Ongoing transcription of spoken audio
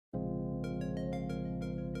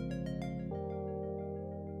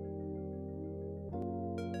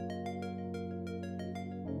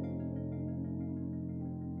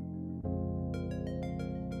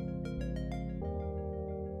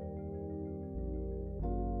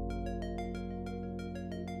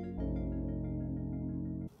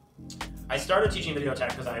I started teaching video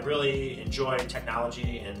tech because I really enjoyed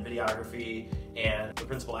technology and videography, and the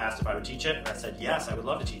principal asked if I would teach it, and I said yes, I would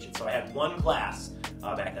love to teach it. So I had one class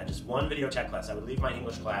back then, just one video tech class. I would leave my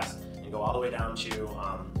English class and go all the way down to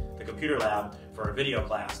the computer lab for a video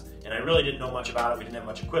class, and I really didn't know much about it. We didn't have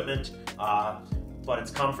much equipment, but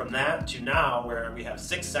it's come from that to now where we have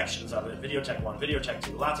 6 sections of it: Video Tech 1, Video Tech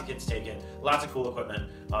 2, lots of kids take it, lots of cool equipment,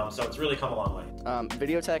 so it's really come a long way.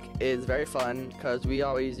 Video tech is very fun because we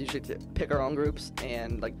always usually pick our own groups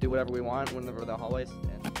and like do whatever we want whenever the hallways.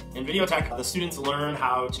 In video tech, the students learn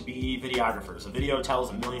how to be videographers. A video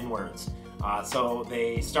tells a million words. So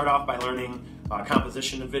they start off by learning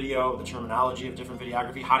composition of video, the terminology of different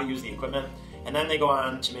videography, how to use the equipment, and then they go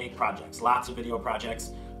on to make projects, lots of video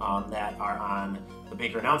projects that are on the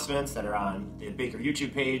Baker announcements, that are on the Baker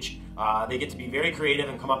YouTube page. They get to be very creative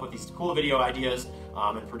and come up with these cool video ideas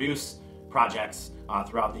and produce projects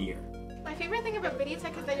throughout the year. My favorite thing about video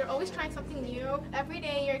tech is that you're always trying something new. Every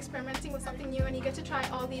day you're experimenting with something new and you get to try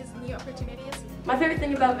all these new opportunities. My favorite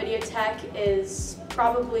thing about video tech is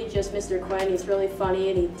probably just Mr. Quinn. He's really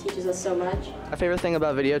funny and he teaches us so much. My favorite thing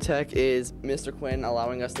about video tech is Mr. Quinn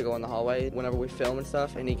allowing us to go in the hallway whenever we film and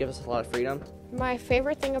stuff, and he gives us a lot of freedom. My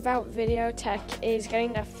favorite thing about video tech is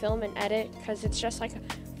getting to film and edit, because it's just like a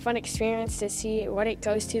fun experience to see what it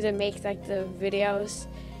goes to make like the videos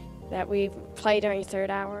that we play during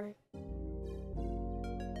third hour.